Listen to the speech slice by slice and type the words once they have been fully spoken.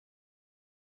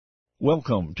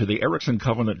Welcome to the Erickson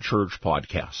Covenant Church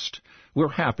podcast. We're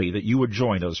happy that you would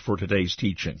join us for today's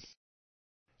teaching.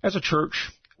 As a church,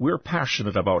 we're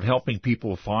passionate about helping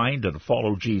people find and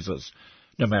follow Jesus,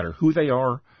 no matter who they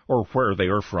are or where they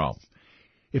are from.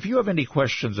 If you have any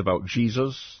questions about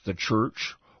Jesus, the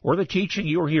church, or the teaching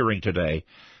you're hearing today,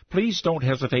 please don't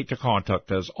hesitate to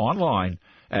contact us online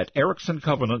at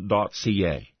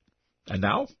ericksoncovenant.ca. And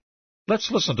now,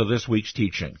 let's listen to this week's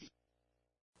teaching.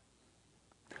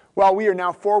 Well, we are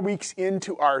now 4 weeks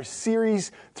into our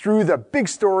series through the big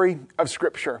story of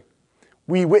Scripture.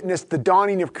 We witnessed the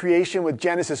dawning of creation with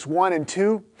Genesis 1 and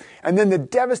 2, and then the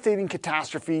devastating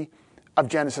catastrophe of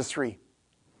Genesis 3.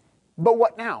 But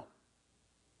what now?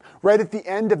 Right at the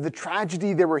end of the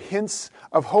tragedy, there were hints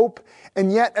of hope, and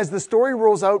yet as the story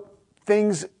rolls out,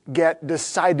 things get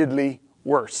decidedly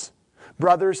worse.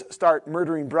 Brothers start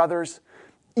murdering brothers,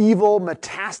 evil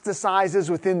metastasizes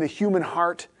within the human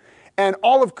heart, and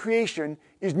all of creation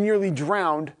is nearly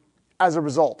drowned as a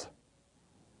result.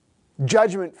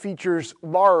 Judgment features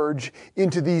large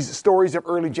into these stories of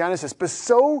early Genesis, but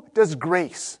so does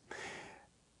grace.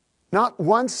 Not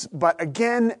once, but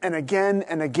again and again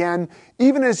and again,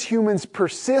 even as humans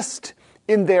persist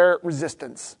in their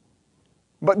resistance.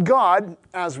 But God,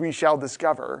 as we shall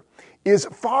discover, is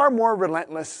far more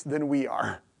relentless than we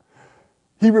are.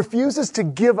 He refuses to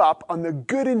give up on the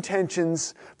good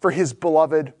intentions for His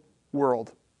beloved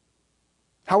world,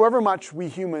 however much we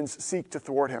humans seek to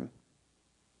thwart Him.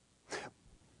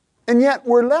 And yet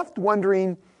we're left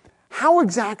wondering, how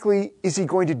exactly is He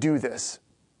going to do this?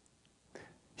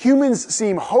 Humans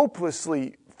seem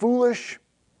hopelessly foolish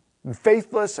and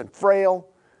faithless and frail,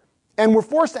 and we're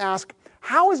forced to ask,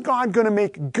 how is God going to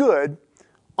make good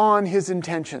on His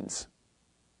intentions?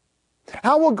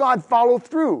 How will God follow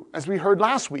through, as we heard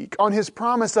last week, on His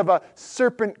promise of a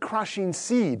serpent-crushing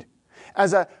seed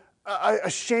as a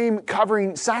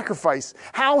shame-covering sacrifice?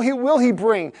 How will He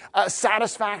bring a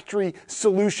satisfactory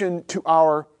solution to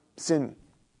our sin?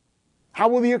 How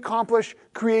will He accomplish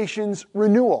creation's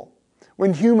renewal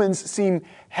when humans seem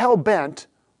hell-bent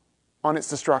on its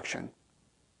destruction?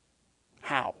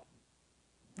 How?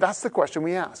 That's the question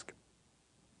we ask.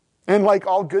 And like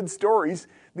all good stories,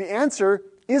 the answer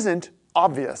isn't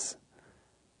obvious.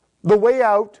 The way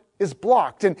out is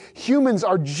blocked, and humans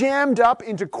are jammed up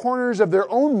into corners of their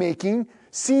own making,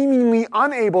 seemingly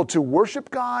unable to worship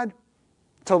God,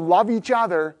 to love each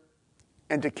other,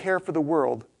 and to care for the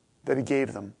world that He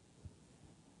gave them.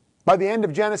 By the end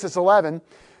of Genesis 11,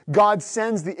 God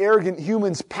sends the arrogant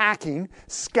humans packing,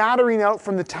 scattering out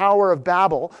from the Tower of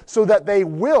Babel, so that they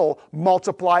will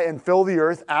multiply and fill the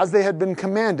earth as they had been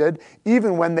commanded,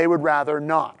 even when they would rather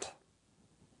not.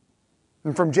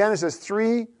 And from Genesis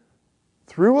 3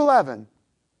 through 11,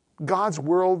 God's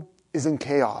world is in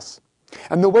chaos.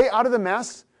 And the way out of the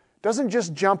mess doesn't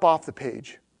just jump off the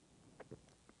page.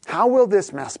 How will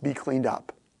this mess be cleaned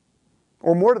up?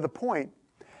 Or more to the point,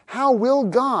 how will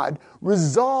God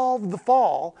resolve the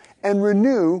fall and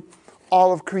renew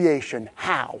all of creation?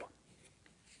 How?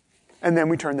 And then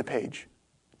we turn the page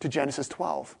to Genesis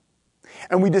 12.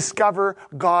 And we discover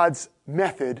God's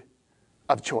method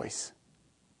of choice.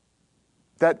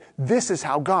 That this is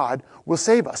how God will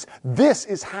save us. This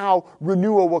is how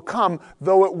renewal will come,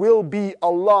 though it will be a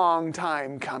long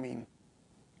time coming.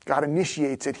 God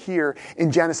initiates it here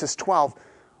in Genesis 12.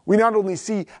 We not only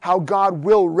see how God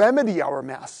will remedy our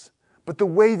mess, but the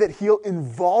way that He'll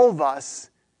involve us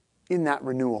in that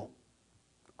renewal.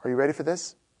 Are you ready for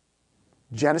this?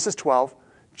 Genesis 12,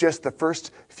 just the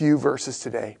first few verses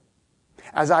today.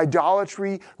 As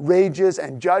idolatry rages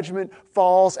and judgment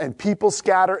falls and people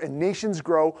scatter and nations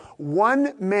grow,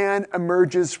 one man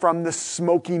emerges from the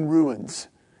smoking ruins.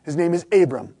 His name is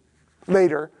Abram.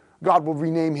 Later, God will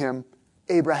rename him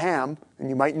Abraham, and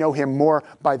you might know him more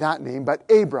by that name, but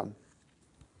Abram.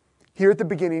 Here at the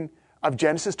beginning of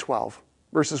Genesis 12,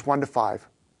 verses 1 to 5.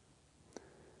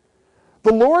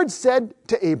 The Lord said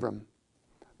to Abram,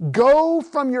 "Go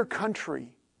from your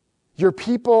country, your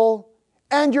people,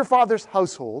 and your father's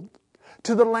household,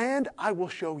 to the land I will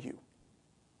show you.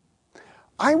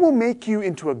 I will make you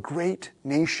into a great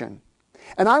nation,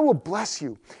 and I will bless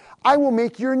you. I will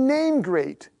make your name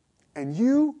great, and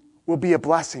you will be a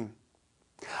blessing.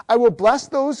 I will bless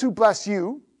those who bless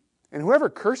you, and whoever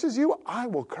curses you, I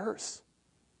will curse.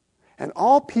 And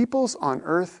all peoples on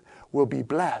earth will be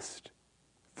blessed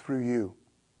through you."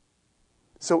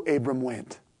 So Abram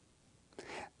went,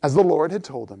 as the Lord had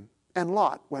told him, and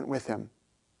Lot went with him.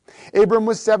 Abram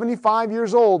was 75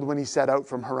 years old when he set out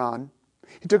from Haran.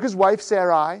 He took his wife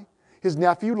Sarai, his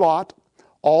nephew Lot,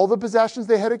 all the possessions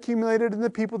they had accumulated and the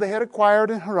people they had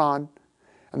acquired in Haran,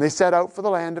 and they set out for the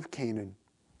land of Canaan.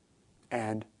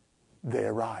 And they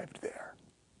arrived there.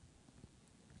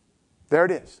 There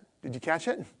it is. Did you catch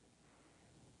it?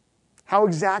 How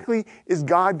exactly is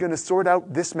God going to sort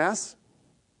out this mess?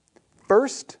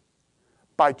 First,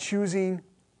 by choosing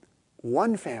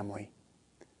one family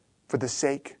for the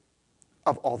sake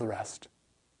of all the rest.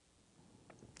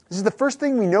 This is the first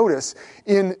thing we notice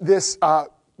in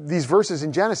these verses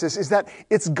in Genesis, is that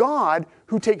it's God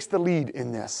who takes the lead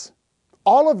in this.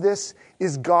 All of this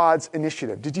is God's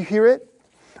initiative. Did you hear it?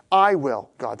 I will,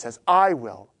 God says. I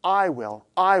will, I will,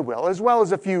 I will, as well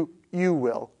as a few, you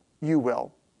will, you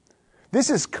will. This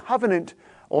is covenant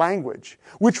language,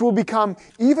 which will become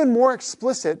even more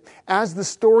explicit as the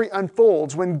story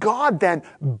unfolds, when God then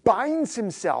binds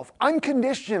himself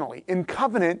unconditionally in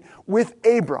covenant with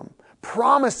Abram,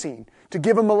 promising to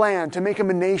give him a land, to make him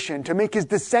a nation, to make his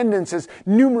descendants as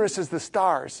numerous as the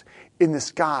stars in the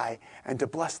sky, and to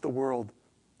bless the world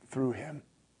through him.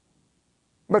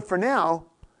 But for now,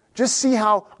 just see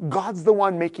how God's the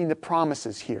one making the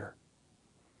promises here.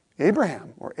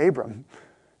 Abraham, or Abram,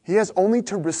 he has only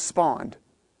to respond.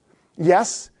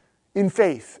 Yes, in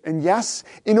faith, and yes,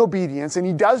 in obedience, and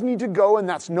he does need to go, and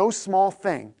that's no small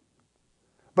thing.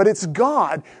 But it's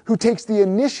God who takes the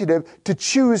initiative to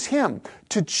choose him,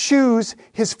 to choose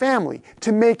his family,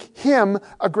 to make him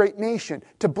a great nation,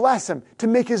 to bless him, to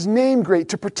make his name great,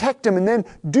 to protect him, and then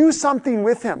do something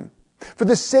with him for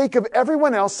the sake of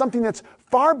everyone else, something that's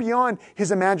far beyond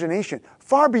his imagination,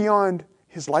 far beyond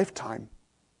his lifetime.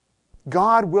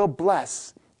 God will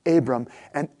bless Abram,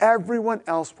 and everyone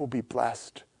else will be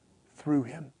blessed through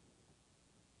him.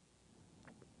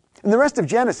 And the rest of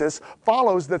Genesis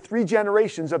follows the 3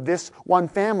 generations of this one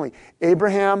family.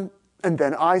 Abraham, and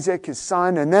then Isaac, his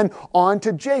son, and then on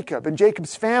to Jacob and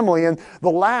Jacob's family. And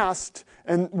the last,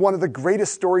 and one of the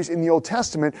greatest stories in the Old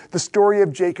Testament, the story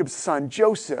of Jacob's son,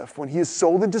 Joseph, when he is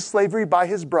sold into slavery by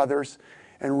his brothers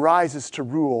and rises to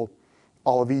rule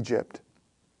all of Egypt.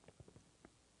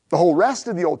 The whole rest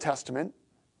of the Old Testament,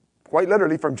 quite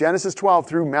literally from Genesis 12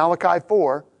 through Malachi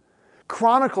 4,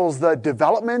 chronicles the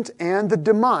development and the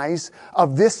demise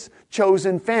of this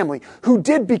chosen family, who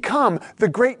did become the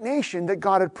great nation that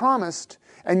God had promised,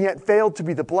 and yet failed to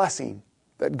be the blessing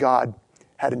that God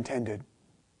had intended.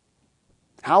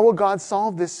 How will God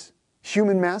solve this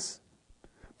human mess?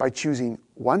 By choosing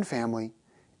one family,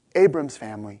 Abram's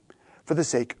family, for the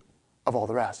sake of all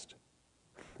the rest.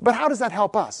 But how does that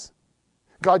help us?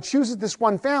 God chooses this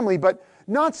one family, but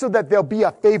not so that there'll be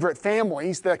a favorite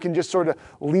families that can just sort of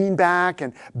lean back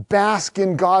and bask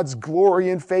in God's glory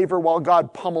and favor while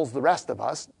God pummels the rest of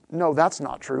us. No, that's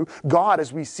not true. God,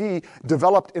 as we see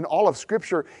developed in all of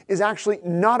Scripture, is actually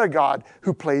not a God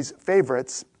who plays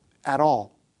favorites at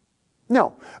all.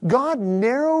 No, God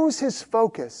narrows his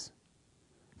focus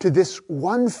to this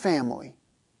one family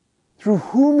through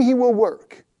whom he will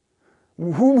work,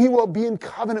 whom he will be in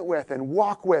covenant with and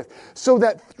walk with, so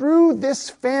that through this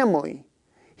family,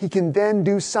 he can then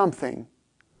do something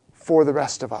for the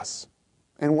rest of us.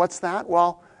 And what's that?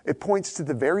 Well, it points to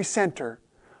the very center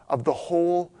of the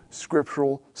whole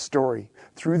scriptural story.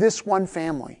 Through this one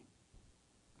family,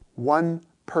 one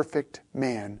perfect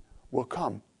man will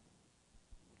come.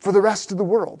 For the rest of the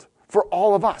world, for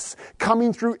all of us,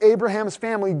 coming through Abraham's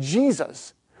family,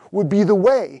 Jesus would be the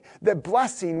way that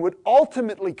blessing would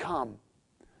ultimately come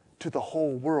to the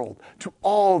whole world, to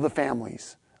all the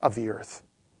families of the earth.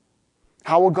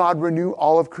 How will God renew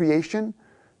all of creation?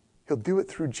 He'll do it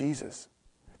through Jesus.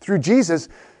 Through Jesus,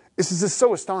 this is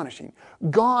so astonishing.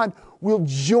 God will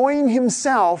join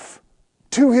himself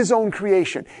to his own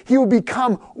creation. He will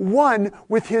become one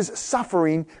with his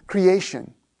suffering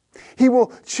creation. He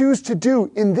will choose to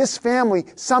do in this family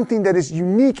something that is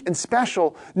unique and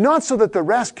special, not so that the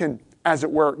rest can, as it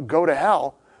were, go to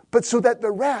hell, but so that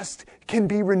the rest can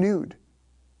be renewed.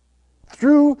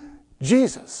 Through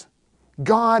Jesus,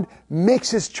 God makes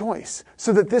his choice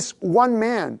so that this one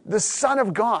man, the Son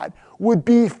of God, would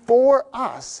be for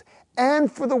us and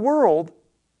for the world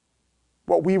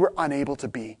what we were unable to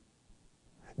be.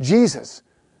 Jesus,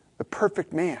 the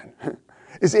perfect man,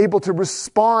 is able to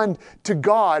respond to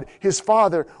God, his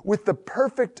Father, with the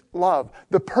perfect love,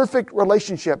 the perfect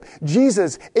relationship.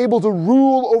 Jesus, able to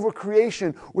rule over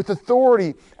creation with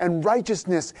authority and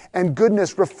righteousness and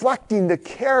goodness, reflecting the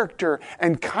character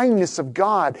and kindness of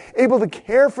God, able to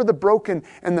care for the broken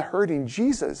and the hurting.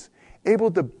 Jesus,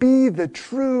 able to be the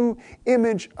true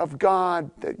image of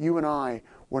God that you and I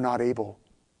were not able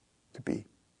to be.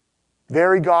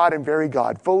 Very God and very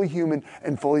God, fully human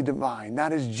and fully divine.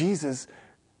 That is Jesus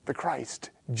the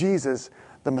Christ, Jesus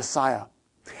the Messiah.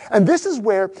 And this is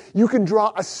where you can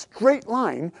draw a straight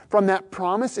line from that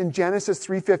promise in Genesis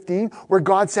 3:15, where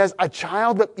God says a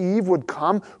child of Eve would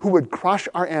come who would crush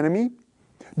our enemy.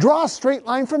 Draw a straight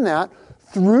line from that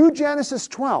through Genesis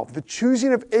 12, the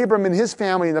choosing of Abram and his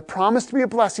family and the promise to be a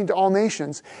blessing to all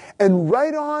nations, and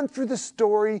right on through the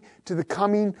story to the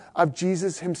coming of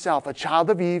Jesus himself, a child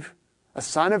of Eve, a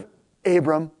son of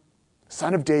Abram,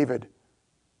 son of David,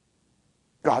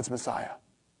 God's Messiah.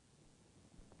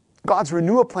 God's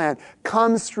renewal plan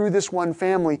comes through this one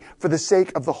family for the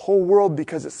sake of the whole world,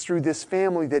 because it's through this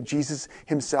family that Jesus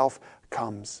himself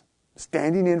comes,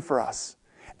 standing in for us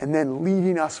and then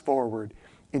leading us forward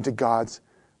into God's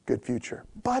good future.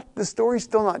 But the story's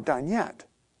still not done yet.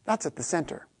 That's at the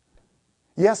center.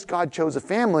 Yes, God chose a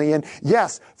family, and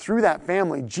yes, through that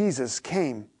family, Jesus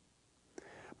came.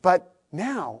 But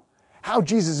now, how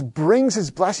Jesus brings his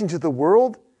blessing to the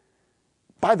world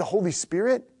by the Holy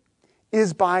Spirit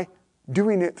is by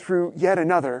doing it through yet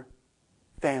another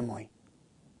family.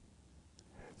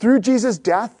 Through Jesus'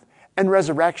 death and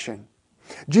resurrection,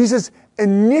 Jesus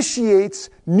initiates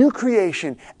new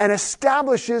creation and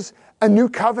establishes a new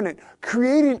covenant,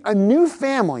 creating a new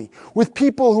family with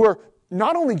people who are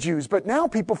not only Jews, but now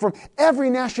people from every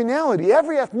nationality,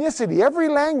 every ethnicity, every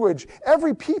language,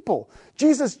 every people.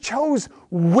 Jesus chose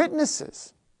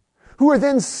witnesses who are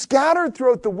then scattered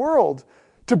throughout the world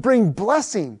to bring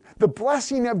blessing, the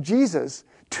blessing of Jesus,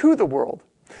 to the world.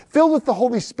 Filled with the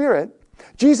Holy Spirit,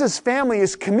 Jesus' family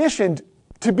is commissioned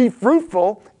to be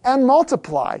fruitful and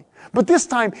multiply. But this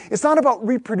time, it's not about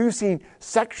reproducing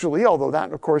sexually, although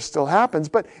that, of course, still happens,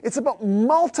 but it's about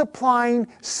multiplying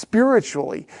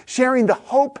spiritually, sharing the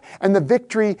hope and the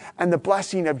victory and the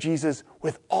blessing of Jesus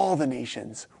with all the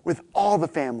nations, with all the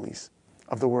families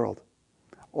of the world.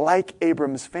 Like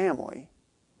Abram's family,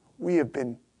 we have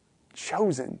been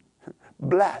chosen,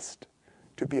 blessed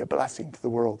to be a blessing to the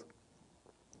world.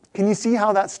 Can you see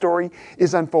how that story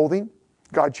is unfolding?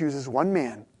 God chooses one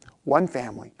man, one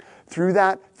family. Through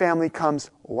that family comes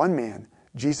one man,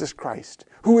 Jesus Christ,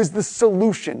 who is the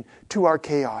solution to our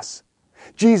chaos.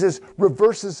 Jesus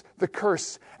reverses the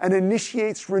curse and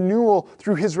initiates renewal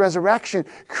through his resurrection,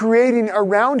 creating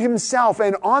around himself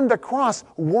and on the cross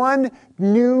one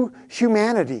new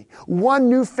humanity, one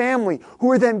new family, who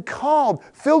are then called,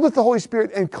 filled with the Holy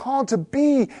Spirit, and called to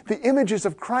be the images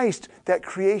of Christ that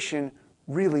creation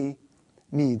really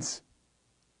needs.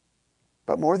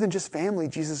 But more than just family,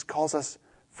 Jesus calls us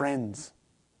friends.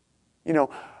 You know,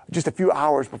 just a few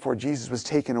hours before Jesus was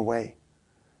taken away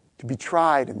to be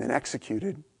tried and then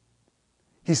executed,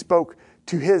 he spoke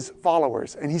to his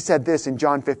followers, and he said this in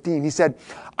John 15. He said,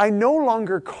 "I no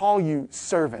longer call you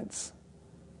servants,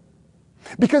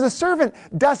 because a servant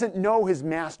doesn't know his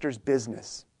master's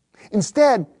business.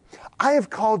 Instead, I have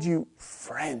called you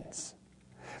friends.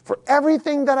 For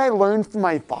everything that I learned from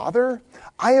my Father,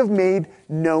 I have made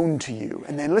known to you."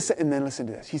 And then listen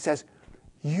to this. He says,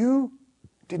 "You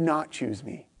did not choose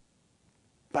me,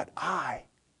 but I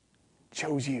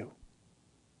chose you.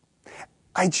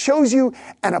 I chose you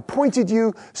and appointed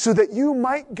you so that you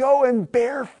might go and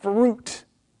bear fruit,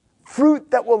 fruit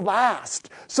that will last,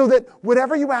 so that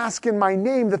whatever you ask in my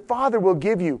name, the Father will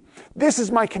give you. This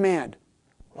is my command.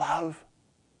 Love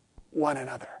one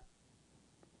another."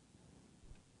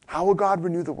 How will God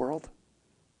renew the world?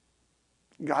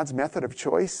 God's method of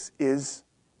choice is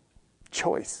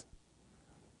choice.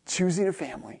 Choosing a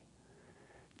family.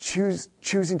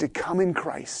 Choosing to come in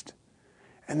Christ.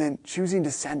 And then choosing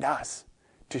to send us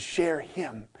to share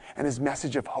him and his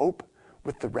message of hope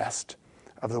with the rest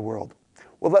of the world.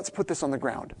 Well, let's put this on the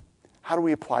ground. How do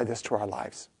we apply this to our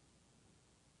lives?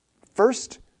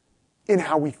 First, in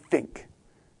how we think.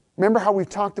 Remember how we've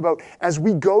talked about, as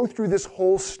we go through this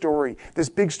whole story, this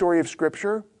big story of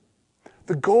Scripture,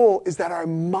 the goal is that our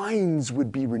minds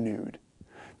would be renewed.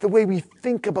 The way we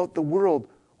think about the world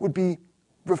would be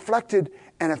reflected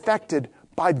and affected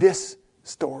by this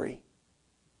story.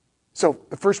 So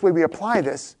the first way we apply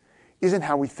this is in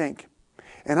how we think.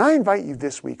 And I invite you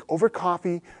this week, over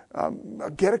coffee,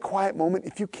 get a quiet moment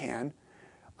if you can.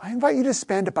 I invite you to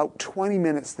spend about 20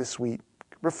 minutes this week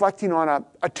reflecting on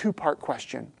a two-part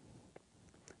question.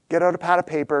 Get out a pad of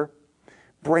paper,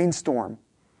 brainstorm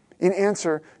in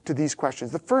answer to these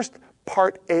questions. The first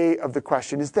part A of the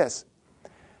question is this: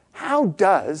 how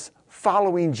does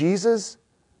following Jesus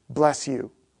bless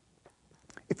you?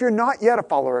 If you're not yet a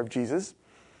follower of Jesus,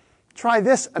 try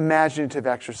this imaginative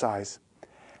exercise.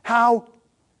 How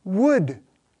would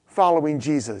following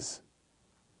Jesus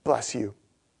bless you?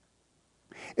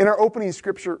 In our opening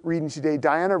scripture reading today,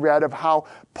 Diana read of how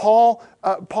Paul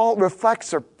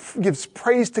reflects or gives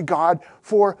praise to God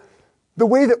for the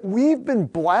way that we've been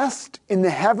blessed in the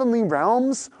heavenly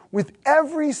realms with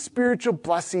every spiritual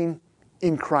blessing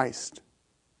in Christ.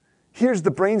 Here's the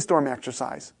brainstorm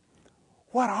exercise.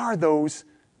 What are those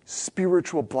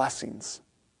spiritual blessings?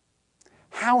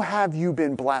 How have you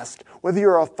been blessed? Whether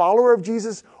you're a follower of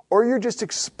Jesus or you're just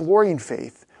exploring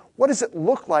faith, what does it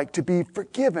look like to be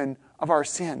forgiven of our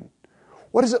sin?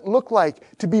 What does it look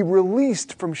like to be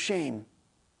released from shame?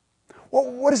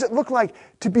 What does it look like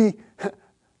to be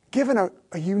given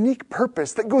a unique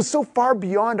purpose that goes so far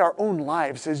beyond our own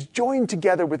lives, is joined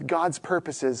together with God's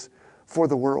purposes for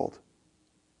the world?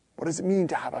 What does it mean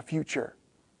to have a future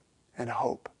and a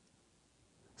hope?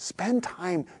 Spend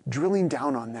time drilling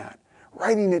down on that,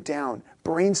 writing it down,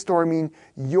 brainstorming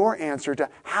your answer to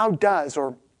how does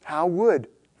or how would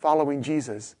following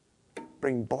Jesus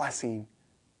bring blessing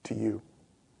to you.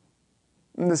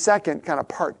 And the second kind of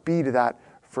part B to that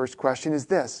first question is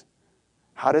this: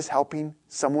 how does helping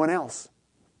someone else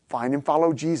find and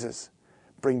follow Jesus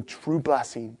bring true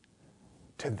blessing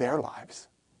to their lives?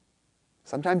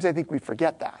 Sometimes I think we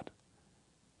forget that.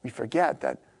 We forget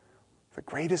that the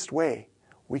greatest way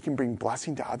we can bring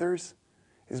blessing to others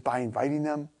is by inviting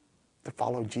them to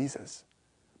follow Jesus,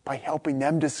 by helping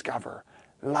them discover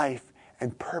life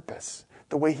and purpose,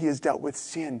 the way he has dealt with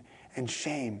sin and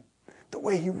shame, the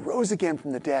way he rose again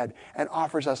from the dead and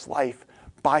offers us life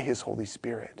by his Holy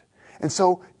Spirit. And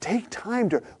so take time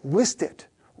to list it,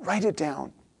 write it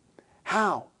down.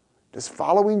 How does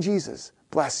following Jesus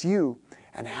bless you?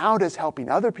 And how does helping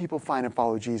other people find and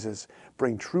follow Jesus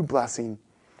bring true blessing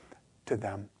to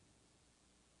them?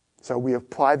 So we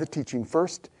apply the teaching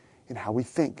first in how we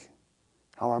think,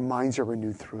 how our minds are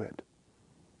renewed through it.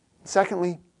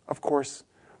 Secondly, of course,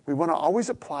 we want to always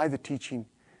apply the teaching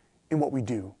in what we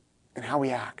do and how we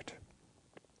act.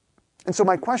 And so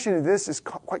my question to this is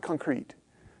quite concrete.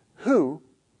 Who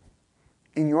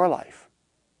in your life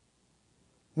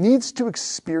needs to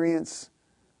experience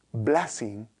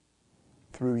blessing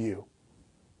through you?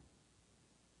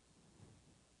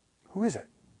 Who is it?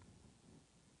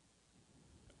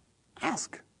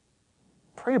 Ask.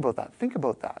 Pray about that. Think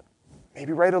about that.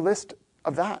 Maybe write a list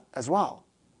of that as well.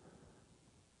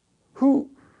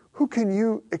 Who can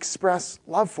you express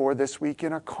love for this week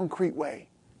in a concrete way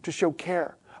to show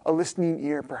care, a listening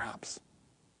ear perhaps?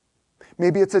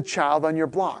 Maybe it's a child on your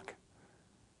block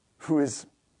who is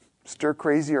stir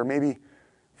crazy, or maybe,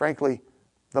 frankly,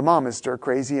 the mom is stir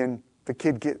crazy and the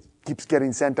kid keeps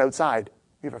getting sent outside.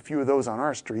 We have a few of those on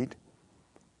our street.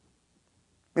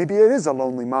 Maybe it is a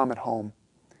lonely mom at home.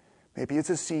 Maybe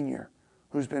it's a senior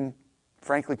who's been,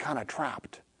 frankly, kind of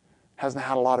trapped, hasn't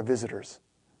had a lot of visitors.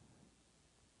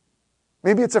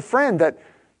 Maybe it's a friend that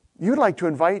you'd like to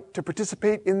invite to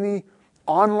participate in the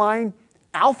online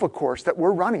Alpha course that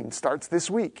we're running, starts this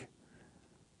week.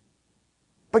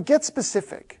 But get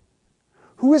specific.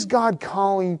 Who is God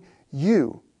calling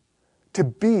you to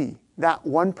be that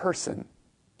one person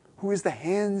who is the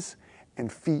hands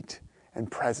and feet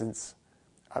and presence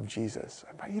of Jesus?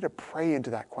 I invite you to pray into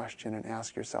that question and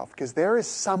ask yourself, because there is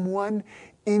someone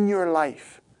in your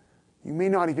life. You may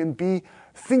not even be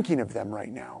thinking of them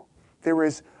right now. There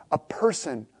is a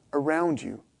person around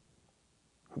you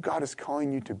who God is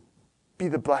calling you to be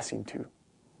the blessing to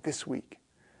this week.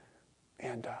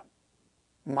 And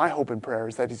my hope and prayer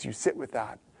is that as you sit with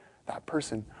that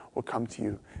person will come to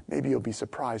you. Maybe you'll be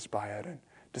surprised by it and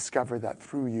discover that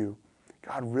through you,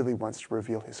 God really wants to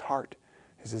reveal his heart,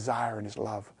 his desire, and his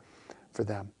love for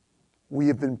them. We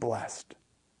have been blessed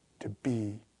to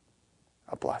be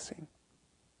a blessing.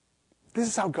 This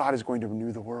is how God is going to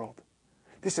renew the world.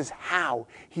 This is how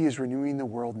he is renewing the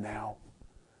world now.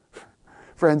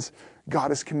 Friends,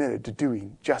 God is committed to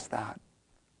doing just that.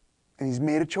 And he's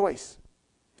made a choice.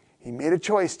 He made a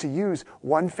choice to use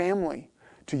one family,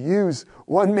 to use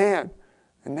one man,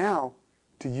 and now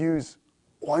to use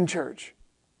one church.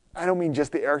 I don't mean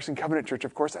just the Erickson Covenant Church,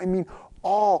 of course. I mean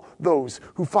all those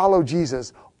who follow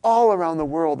Jesus all around the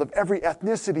world, of every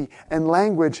ethnicity and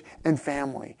language and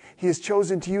family. He has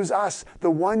chosen to use us, the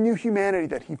one new humanity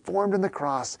that he formed on the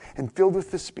cross and filled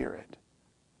with the Spirit.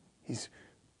 He's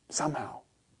somehow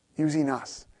using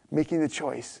us, making the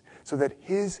choice so that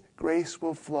his grace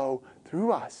will flow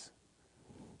through us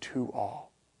to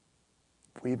all.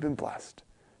 We've been blessed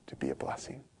to be a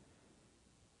blessing.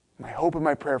 My hope and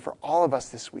my prayer for all of us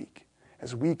this week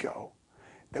as we go,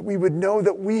 that we would know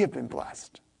that we have been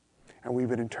blessed, and we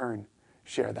would in turn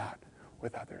share that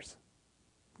with others.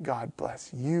 God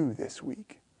bless you this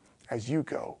week as you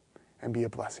go and be a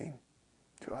blessing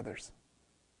to others.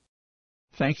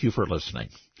 Thank you for listening.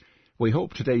 We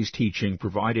hope today's teaching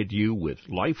provided you with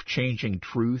life-changing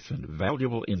truth and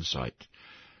valuable insight.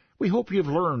 We hope you've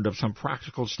learned of some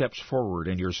practical steps forward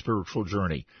in your spiritual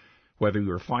journey, whether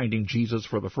you're finding Jesus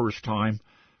for the first time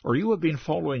or you have been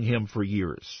following him for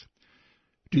years.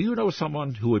 Do you know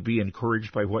someone who would be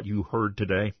encouraged by what you heard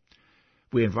today?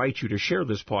 We invite you to share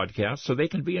this podcast so they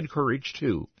can be encouraged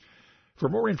too. For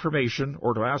more information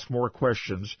or to ask more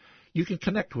questions, you can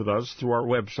connect with us through our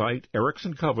website,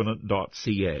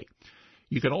 ericksoncovenant.ca.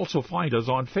 You can also find us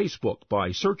on Facebook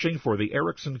by searching for the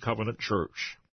Erickson Covenant Church.